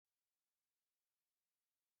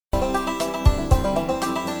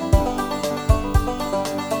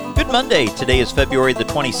Monday. Today is February the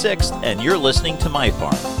 26th, and you're listening to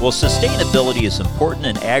MyFarm. Well, sustainability is important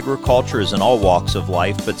in agriculture as in all walks of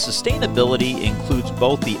life, but sustainability includes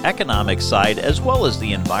both the economic side as well as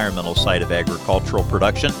the environmental side of agricultural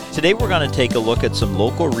production. Today, we're going to take a look at some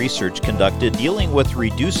local research conducted dealing with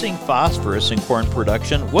reducing phosphorus in corn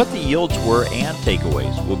production, what the yields were, and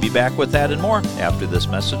takeaways. We'll be back with that and more after this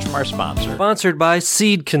message from our sponsor. Sponsored by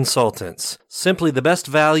Seed Consultants. Simply the best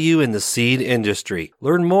value in the seed industry.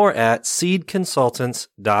 Learn more at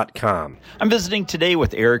seedconsultants.com. I'm visiting today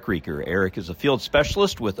with Eric Rieker. Eric is a field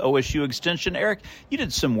specialist with OSU Extension. Eric, you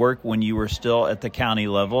did some work when you were still at the county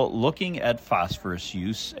level looking at phosphorus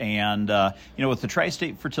use. And, with the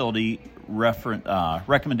Tri-State Fertility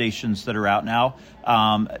recommendations that are out now,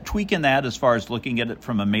 tweaking that as far as looking at it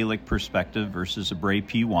from a Malic perspective versus a Bray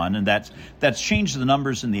P1. And that's changed the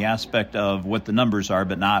numbers in the aspect of what the numbers are,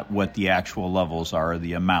 but not what the actual levels are,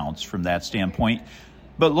 the amounts from that standpoint.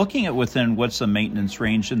 But looking at within what's the maintenance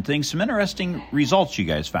range and things, some interesting results you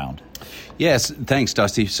guys found. Yes, thanks,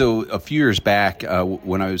 Dusty. So a few years back,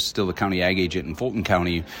 when I was still the county ag agent in Fulton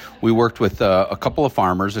County, we worked with a couple of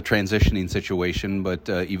farmers, a transitioning situation, but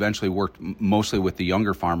eventually worked mostly with the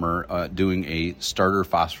younger farmer doing a starter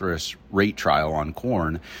phosphorus rate trial on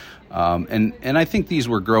corn. And I think these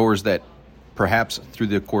were growers that perhaps through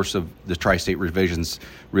the course of the tri-state revisions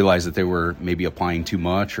realized that they were maybe applying too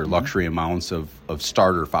much or luxury amounts of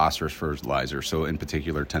starter phosphorus fertilizer, so in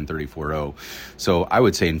particular 1034-0. So I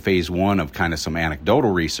would say in phase one of kind of some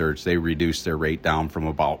anecdotal research, they reduced their rate down from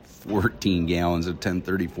about 14 gallons of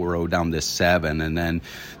 1034-0 down to 7. And then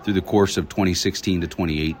through the course of 2016 to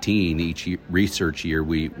 2018, each research year,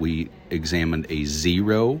 we examined a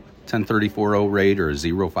 0 1034-0 rate or a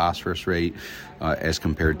 0 phosphorus rate as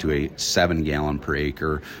compared to a 7 gallon per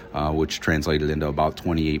acre, which translated into about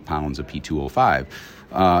 28 pounds of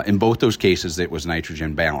P2O5. In both those cases, it was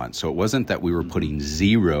nitrogen balanced. So it wasn't that we were putting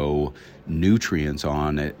 0 nutrients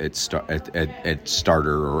on at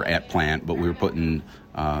starter or at plant, but we were putting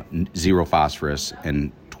 0 phosphorus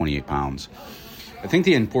and 28 pounds. I think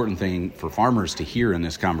the important thing for farmers to hear in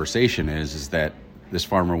this conversation is that this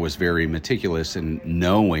farmer was very meticulous in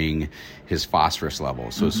knowing his phosphorus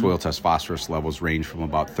levels. So soil test phosphorus levels range from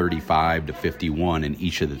about 35 to 51 in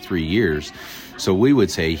each of the 3 years. So we would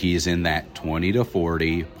say he is in that 20 to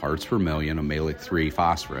 40 parts per million of Malic 3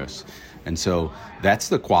 phosphorus. And so that's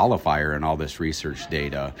the qualifier in all this research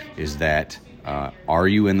data is that are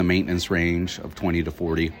you in the maintenance range of 20 to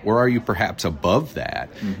 40, or are you perhaps above that?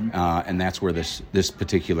 And that's where this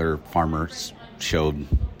particular farmer showed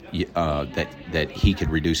that he could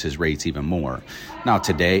reduce his rates even more. Now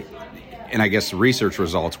today, and I guess the research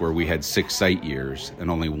results where we had 6 site years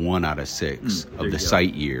and only 1 out of 6 of the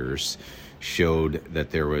site years showed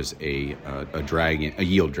that there was a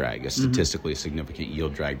yield drag, a statistically significant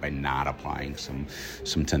yield drag by not applying some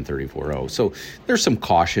 1034-0. So there's some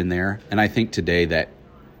caution there, and I think today that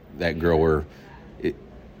grower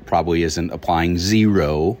probably isn't applying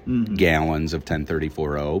 0 gallons of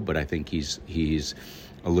 1034-0, but I think he's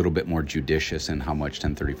a little bit more judicious in how much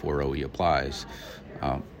 1034-0 he applies.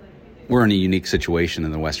 We're in a unique situation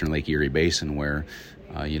in the Western Lake Erie Basin where,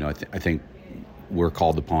 I think we're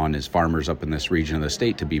called upon as farmers up in this region of the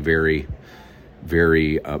state to be very,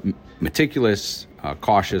 very meticulous,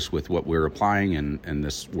 cautious with what we're applying, and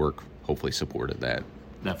this work hopefully supported that.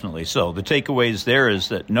 Definitely. So the takeaways there is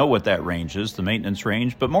that know what that range is, the maintenance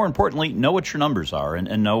range, but more importantly, know what your numbers are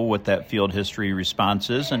and know what that field history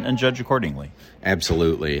response is and judge accordingly.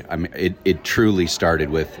 Absolutely. I mean, it truly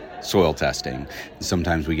started with soil testing.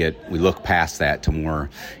 Sometimes we look past that to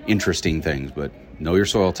more interesting things, but know your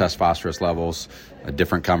soil test phosphorus levels. A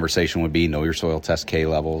different conversation would be know your soil test K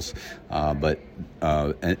levels,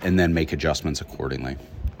 and then make adjustments accordingly.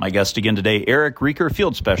 My guest again today, Eric Rieker,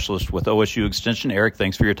 field specialist with OSU Extension. Eric,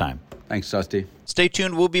 thanks for your time. Thanks, Dusty. Stay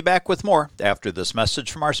tuned. We'll be back with more after this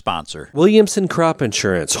message from our sponsor. Williamson Crop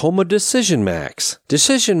Insurance, home of Decision Max.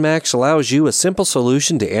 Decision Max allows you a simple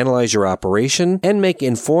solution to analyze your operation and make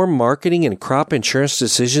informed marketing and crop insurance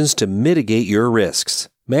decisions to mitigate your risks.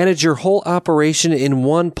 Manage your whole operation in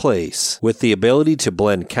one place with the ability to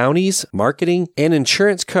blend counties, marketing, and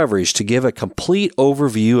insurance coverage to give a complete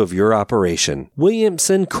overview of your operation.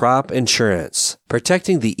 Williamson Crop Insurance,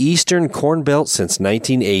 protecting the Eastern Corn Belt since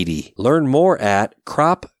 1980. Learn more at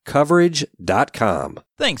cropcoverage.com.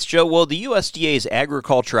 Thanks, Joe. Well, the USDA's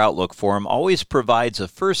Agriculture Outlook Forum always provides a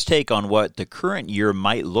first take on what the current year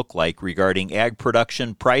might look like regarding ag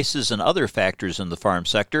production, prices, and other factors in the farm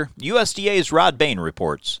sector. USDA's Rod Bain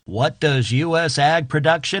reports. What does U.S. ag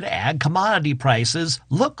production, ag commodity prices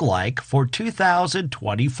look like for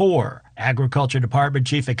 2024? Agriculture Department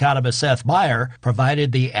Chief Economist Seth Meyer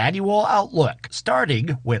provided the annual outlook,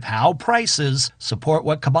 starting with how prices support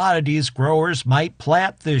what commodities growers might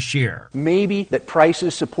plant this year. Maybe that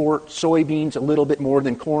prices support soybeans a little bit more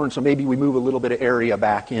than corn, so maybe we move a little bit of area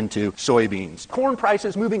back into soybeans. Corn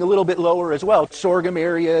prices moving a little bit lower as well. Sorghum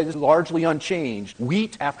area is largely unchanged.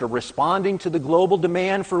 Wheat, after responding to the global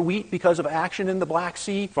demand for wheat because of action in the Black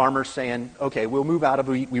Sea, farmers saying, okay, we'll move out of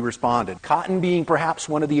wheat, we responded. Cotton being perhaps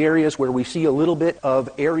one of the areas where we see a little bit of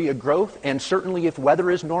area growth, and certainly if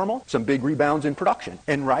weather is normal, some big rebounds in production.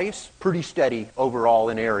 And rice, pretty steady overall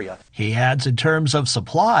in area. He adds in terms of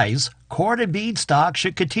supplies, corn and bean stocks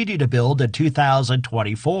should continue to build in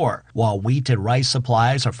 2024, while wheat and rice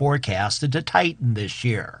supplies are forecasted to tighten this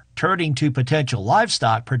year. Turning to potential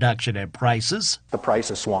livestock production and prices. The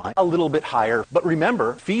price of swine a little bit higher, but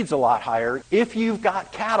remember, feed's a lot higher. If you've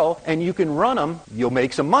got cattle and you can run them, you'll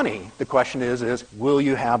make some money. The question is will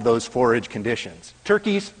you have those forage conditions?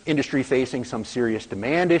 Turkeys, industry facing some serious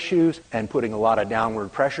demand issues and putting a lot of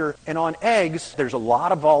downward pressure. And on eggs, there's a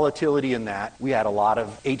lot of volatility in that. We had a lot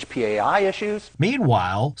of HPAI issues.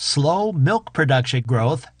 Meanwhile, slow milk production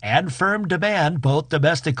growth and firm demand, both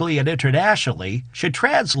domestically and internationally, should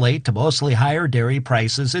translate to mostly higher dairy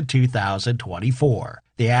prices in 2024.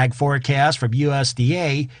 The ag forecast from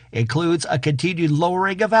USDA includes a continued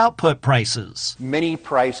lowering of output prices. Many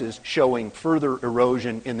prices showing further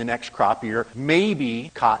erosion in the next crop year.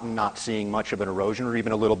 Maybe cotton not seeing much of an erosion or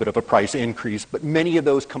even a little bit of a price increase, but many of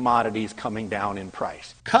those commodities coming down in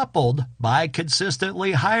price. Coupled by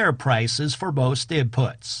consistently higher prices for most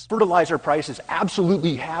inputs. Fertilizer prices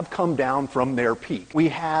absolutely have come down from their peak. We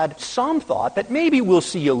had some thought that maybe we'll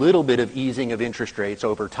see a little bit of easing of interest rates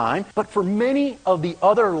over time, but for many of the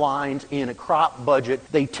other lines in a crop budget,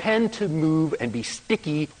 they tend to move and be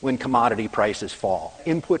sticky when commodity prices fall.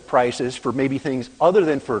 Input prices for maybe things other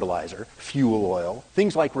than fertilizer, fuel oil,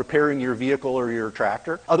 things like repairing your vehicle or your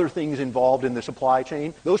tractor, other things involved in the supply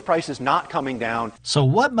chain, those prices not coming down. So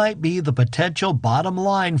what might be the potential bottom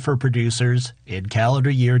line for producers in calendar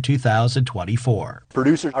year 2024?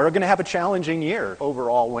 Producers are going to have a challenging year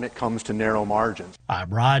overall when it comes to narrow margins. I'm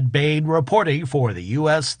Rod Bain reporting for the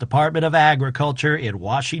U.S. Department of Agriculture in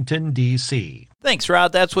Washington, D.C. Thanks,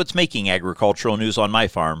 Rod. That's what's making agricultural news on My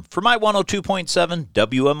Farm. For My 102.7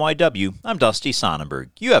 WMYW, I'm Dusty Sonnenberg.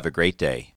 You have a great day.